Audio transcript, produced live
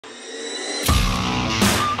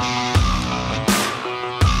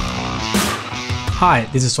Hi,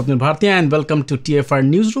 this is Swapnil Bhartia and welcome to TFR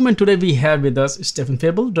Newsroom. And today we have with us Stephan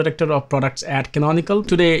Fabel, Director of Products at Canonical.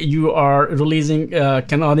 Today you are releasing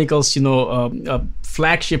Canonical's,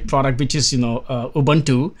 flagship product, which is,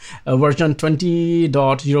 Ubuntu version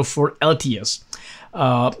 20.04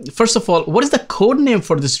 LTS. First of all, what is the code name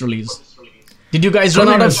for this release? Did you guys run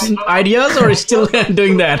out of ideas or still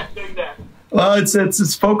doing that? Well,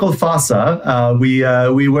 it's focal fossa. We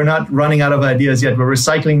were not running out of ideas yet. We're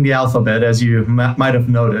recycling the alphabet, as you might have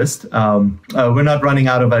noticed. We're not running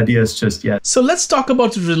out of ideas just yet. So let's talk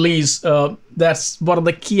about the release. That's one of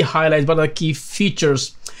the key highlights, one of the key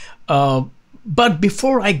features. But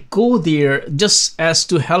before I go there, just as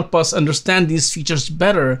to help us understand these features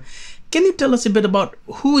better, can you tell us a bit about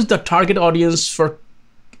who is the target audience for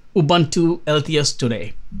Ubuntu LTS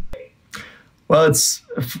today? Well, it's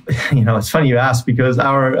funny you ask, because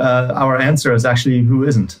our answer is actually who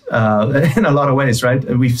isn't in a lot of ways, right?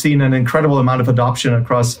 We've seen an incredible amount of adoption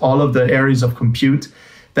across all of the areas of compute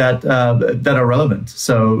that are relevant.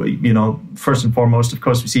 So, first and foremost, of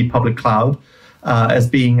course, we see public cloud as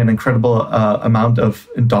being an incredible amount of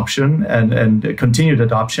adoption and continued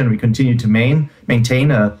adoption. We continue to maintain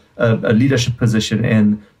a leadership position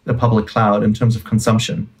in the public cloud in terms of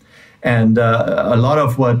consumption. And a lot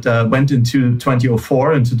of what went into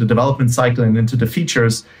 2004, into the development cycle and into the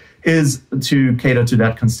features, is to cater to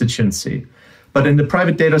that constituency. But in the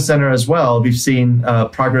private data center as well, we've seen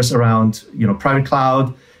progress around private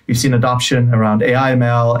cloud. We've seen adoption around AI,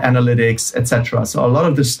 ML, analytics, etc. So a lot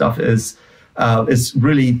of this stuff is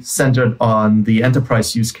really centered on the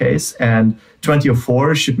enterprise use case. And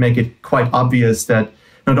 2004 should make it quite obvious that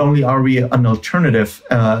not only are we an alternative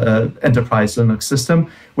enterprise Linux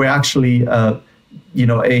system, we're actually an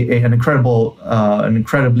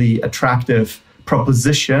incredibly attractive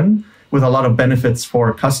proposition with a lot of benefits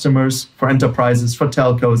for customers, for enterprises, for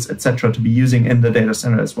telcos, etc., to be using in the data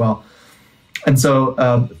center as well. And so,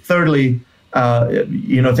 thirdly,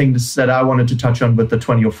 things that I wanted to touch on with the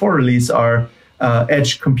 2004 release are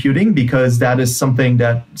edge computing, because that is something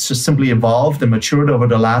that just simply evolved and matured over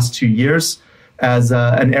the last 2 years as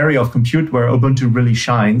an area of compute where Ubuntu really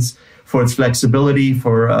shines for its flexibility,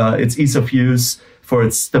 for its ease of use, for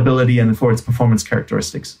its stability, and for its performance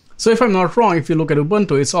characteristics. So if I'm not wrong, if you look at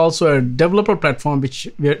Ubuntu, it's also a developer platform which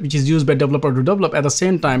is used by developer to develop. At the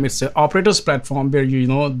same time, it's an operators platform where you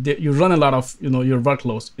run a lot of your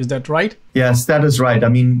workloads. Is that right? Yes, that is right. I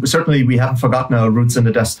mean, certainly we haven't forgotten our roots in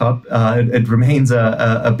the desktop. It remains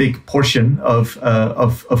a big portion of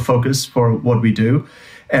focus for what we do.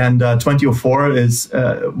 And 2004 is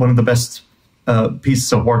one of the best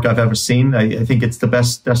pieces of work I've ever seen. I think it's the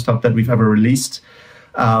best desktop that we've ever released.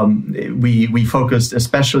 We focused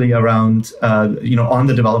especially around, on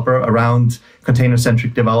the developer, around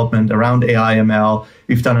container-centric development, around AI, ML.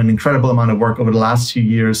 We've done an incredible amount of work over the last few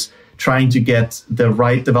years trying to get the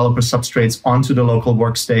right developer substrates onto the local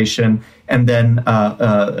workstation, and then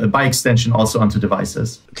by extension also onto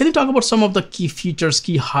devices. Can you talk about some of the key features,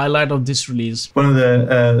 key highlight of this release? One of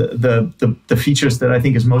the features that I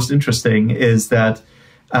think is most interesting is that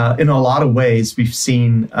in a lot of ways we've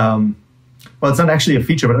seen, well, it's not actually a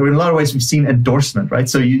feature, but in a lot of ways we've seen endorsement, right?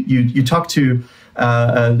 So you talk to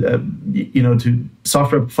to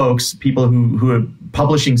software folks, people who are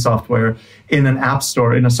publishing software in an app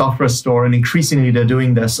store, in a software store, and increasingly they're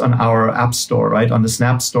doing this on our app store, right, on the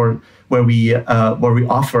Snap Store, where we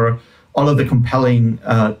offer all of the compelling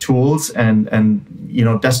tools and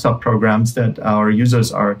desktop programs that our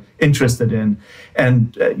users are interested in,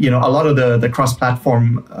 and a lot of the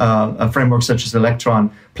cross-platform frameworks such as Electron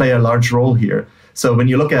play a large role here. So when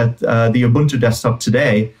you look at the Ubuntu desktop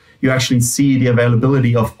today, you actually see the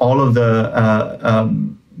availability of all of the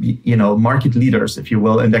market leaders, if you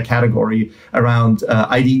will, in their category around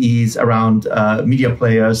IDEs, around media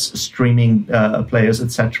players, streaming players,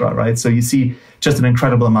 etc. Right? So you see just an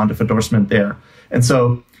incredible amount of endorsement there. And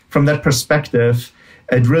so from that perspective,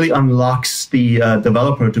 it really unlocks the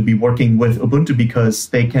developer to be working with Ubuntu, because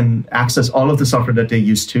they can access all of the software that they're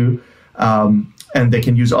used to, and they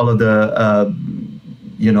can use all of the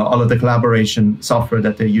collaboration software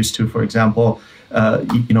that they're used to. For example,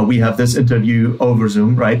 we have this interview over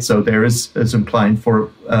Zoom, right? So there is a Zoom client for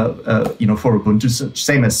Ubuntu,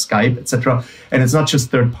 same as Skype, etc. And it's not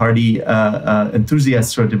just third-party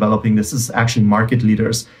enthusiasts who are developing this. Is actually market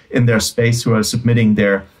leaders in their space who are submitting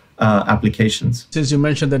their applications. Since you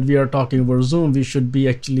mentioned that we are talking over Zoom, we should be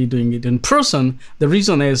actually doing it in person. The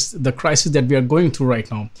reason is the crisis that we are going through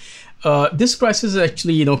right now. This crisis is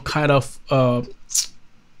actually, kind of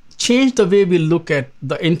change the way we look at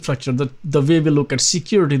the infrastructure, the way we look at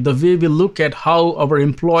security, the way we look at how our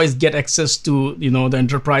employees get access to, the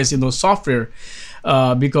enterprise, software.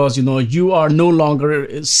 because you are no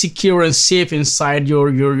longer secure and safe inside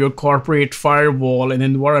your corporate firewall and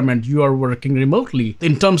environment. You are working remotely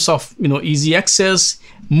in terms of easy access,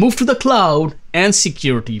 move to the cloud, and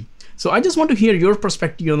security. So I just want to hear your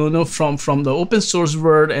perspective, from the open source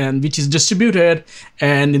world, and which is distributed,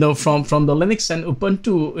 and from the Linux and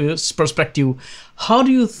Ubuntu perspective. How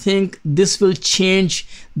do you think this will change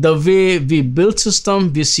the way we build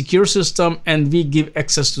system, we secure system, and we give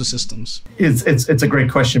access to systems? It's a great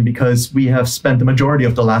question, because we have spent the majority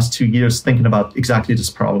of the last 2 years thinking about exactly this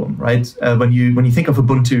problem, right? When you think of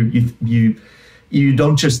Ubuntu, you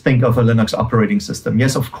don't just think of a Linux operating system.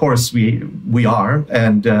 Yes, of course we are,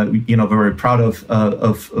 and we're very proud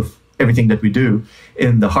of everything that we do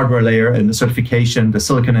in the hardware layer, in the certification, the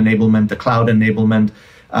silicon enablement, the cloud enablement.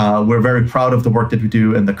 We're very proud of the work that we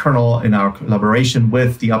do in the kernel, in our collaboration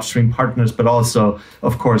with the upstream partners, but also,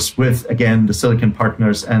 of course, with, again, the silicon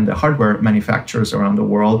partners and the hardware manufacturers around the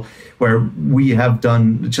world, where we have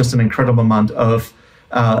done just an incredible amount of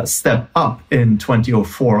step up in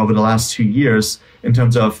 2004 over the last 2 years in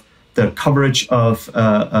terms of the coverage of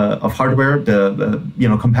hardware,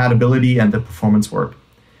 the compatibility, and the performance work.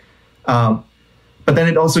 But then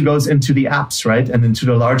it also goes into the apps, right, and into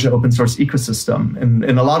the larger open source ecosystem. And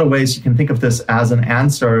in a lot of ways, you can think of this as an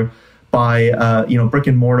answer by brick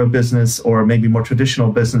and mortar business, or maybe more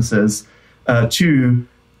traditional businesses, to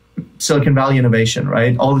Silicon Valley innovation,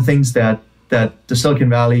 right? All the things that the Silicon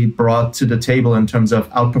Valley brought to the table in terms of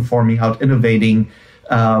outperforming, out-innovating,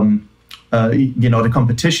 the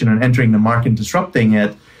competition and entering the market and disrupting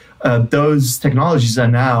it. Those technologies are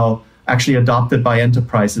now actually adopted by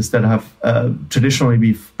enterprises that have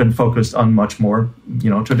traditionally been focused on much more,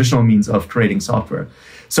 traditional means of creating software.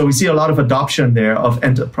 So we see a lot of adoption there of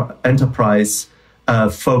enterprise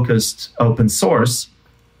focused open source.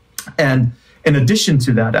 And in addition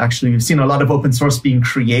to that, actually, we've seen a lot of open source being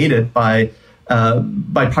created by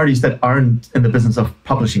parties that aren't in the business of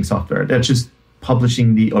publishing software. They're just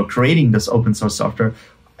publishing or creating this open source software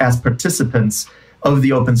as participants of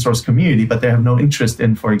the open source community, but they have no interest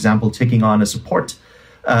in, for example, taking on a support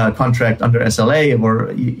contract under SLA,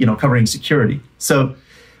 or covering security. So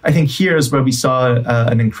I think here's where we saw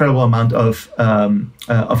an incredible amount of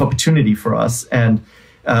opportunity for us, and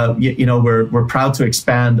we're proud to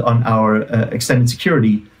expand on our extended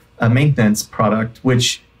security maintenance product,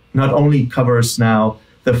 which not only covers now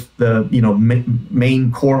the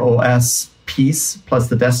main core OS piece plus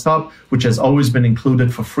the desktop, which has always been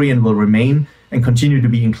included for free and will remain and continue to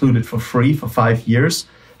be included for free for 5 years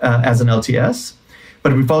as an LTS.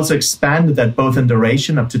 But we've also expanded that both in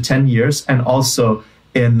duration up to 10 years and also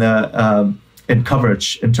in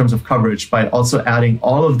coverage, in terms of coverage, by also adding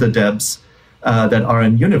all of the DEBs that are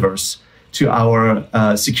in Universe to our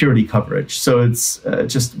security coverage. So it's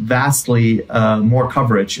just vastly more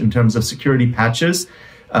coverage in terms of security patches,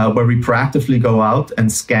 where we proactively go out and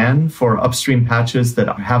scan for upstream patches that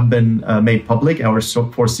have been made public, our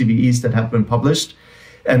 4 CVEs that have been published,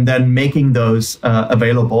 and then making those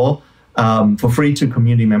available for free to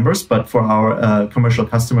community members, but for our commercial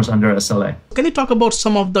customers under SLA. Can you talk about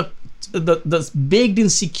some of the baked in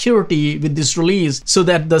security with this release, so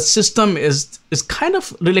that the system is kind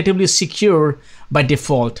of relatively secure by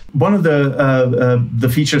default? One of the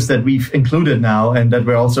features that we've included now, and that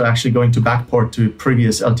we're also actually going to backport to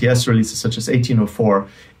previous LTS releases such as 1804,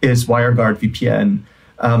 is WireGuard VPN.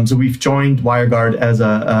 So we've joined WireGuard as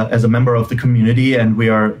a member of the community, and we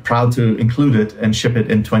are proud to include it and ship it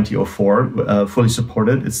in 2004, fully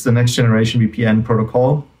supported. It's the next generation VPN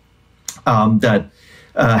protocol that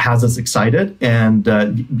has us excited, and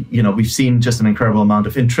we've seen just an incredible amount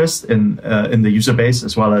of interest in the user base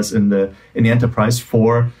as well as in the enterprise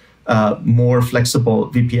for more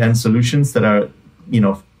flexible VPN solutions that are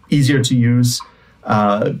easier to use,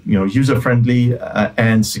 user friendly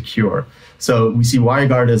and secure. So we see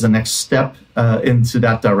WireGuard as a next step into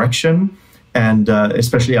that direction, and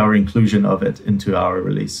especially our inclusion of it into our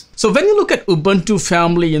release. So when you look at Ubuntu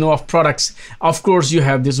family, of products, of course, you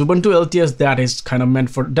have this Ubuntu LTS that is kind of meant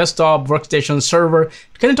for desktop, workstation, server.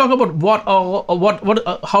 Can you talk about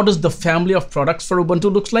how does the family of products for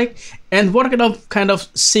Ubuntu looks like, and what kind of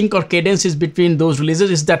sync or cadence is between those releases?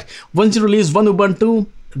 Is that once you release one Ubuntu,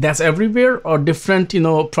 that's everywhere, or different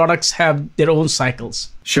products have their own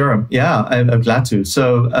cycles? Sure, yeah, I'm glad to.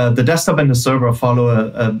 So the desktop and the server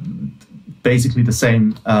follow basically the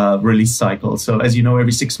same release cycle. So as you know,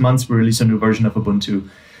 every 6 months we release a new version of Ubuntu.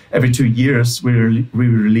 Every 2 years we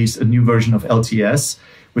release a new version of LTS,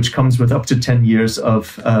 which comes with up to 10 years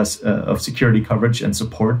of security coverage and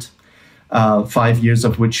support. 5 years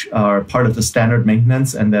of which are part of the standard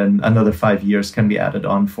maintenance, and then another 5 years can be added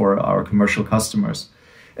on for our commercial customers.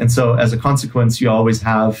 And so as a consequence, you always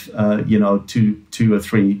have, two or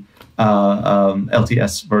three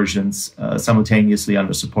LTS versions simultaneously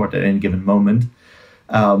under support at any given moment,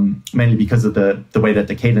 mainly because of the way that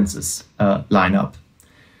the cadences line up.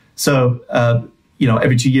 So,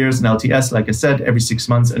 every 2 years an LTS, like I said, every 6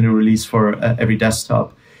 months a new release for every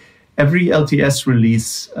desktop. Every LTS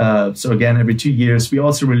release, so again, every 2 years, we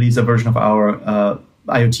also release a version of our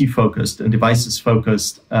IoT-focused and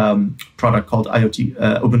devices-focused product called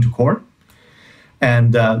Ubuntu Core.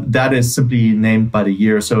 And that is simply named by the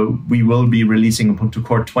year. So we will be releasing Ubuntu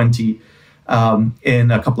Core 20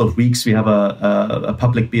 in a couple of weeks. We have a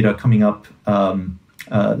public beta coming up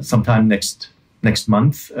sometime next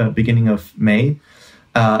month, beginning of May,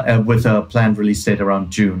 with a planned release date around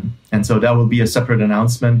June. And so that will be a separate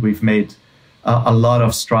announcement. We've made a lot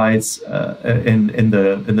of strides in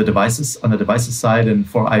the devices, on the devices side, and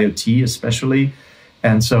for IoT especially.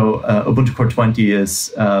 And so Ubuntu Core 20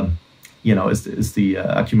 is the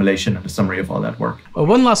accumulation and the summary of all that work.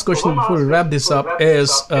 One last question before we wrap this up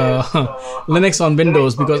is Linux on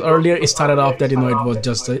Windows, because earlier it started off that it was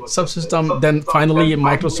just a subsystem. Then finally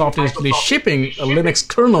Microsoft is actually shipping a Linux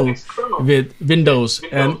kernel with Windows,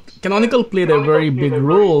 and Canonical played a very big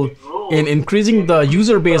role in increasing the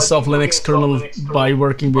user base of Linux kernel by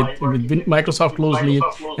working with Microsoft closely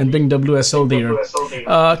and bring WSL there.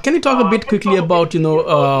 Can you talk a bit quickly about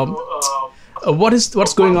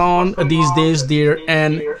what's going on these days there,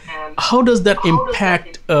 and how does that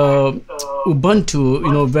impact Ubuntu,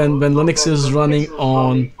 when Linux is running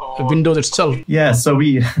on Windows itself? Yeah, so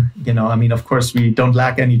we, of course, we don't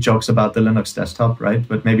lack any jokes about the Linux desktop, right?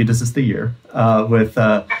 But maybe this is the year with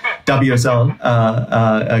WSL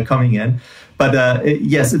coming in. But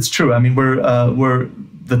yes, it's true. I mean, we're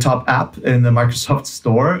the top app in the Microsoft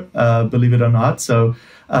Store, believe it or not. So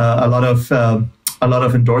a lot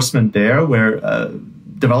of endorsement there, where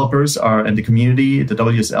developers are in the community, the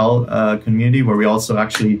WSL community, where we also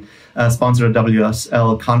actually sponsor a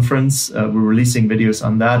WSL conference. We're releasing videos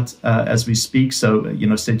on that as we speak. So,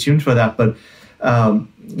 stay tuned for that. But,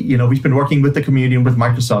 we've been working with the community and with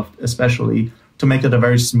Microsoft especially to make it a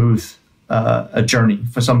very smooth a journey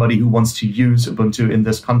for somebody who wants to use Ubuntu in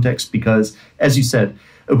this context, because, as you said,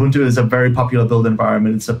 Ubuntu is a very popular build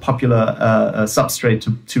environment. It's a popular substrate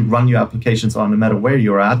to run your applications on, no matter where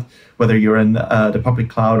you're at, whether you're in the public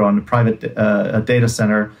cloud or on a private data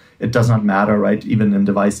center. It does not matter, right? Even in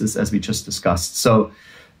devices, as we just discussed. So,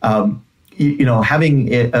 having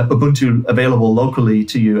Ubuntu available locally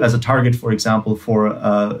to you as a target, for example, for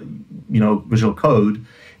Visual Code,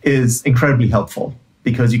 is incredibly helpful,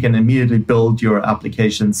 because you can immediately build your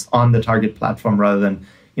applications on the target platform rather than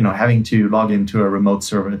having to log into a remote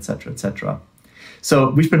server, et cetera, et cetera. So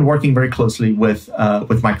we've been working very closely with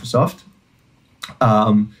Microsoft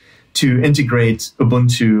to integrate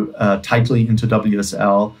Ubuntu tightly into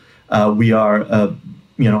WSL. We are,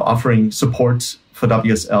 offering support for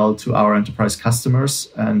WSL to our enterprise customers,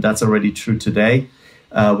 and that's already true today,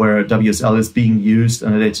 where WSL is being used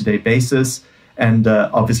on a day-to-day basis. And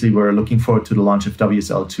obviously, we're looking forward to the launch of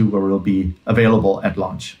WSL 2, where it will be available at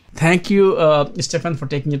launch. Thank you, Stephan, for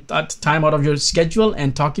taking time out of your schedule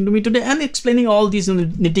and talking to me today and explaining all these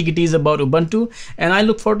nitty-gritties about Ubuntu. And I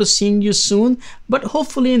look forward to seeing you soon, but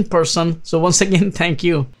hopefully in person. So once again, thank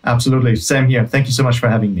you. Absolutely. Same here. Thank you so much for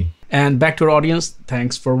having me. And back to our audience,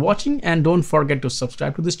 thanks for watching, and don't forget to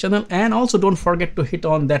subscribe to this channel, and also don't forget to hit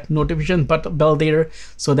on that notification bell there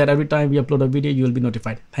so that every time we upload a video, you will be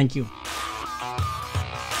notified. Thank you.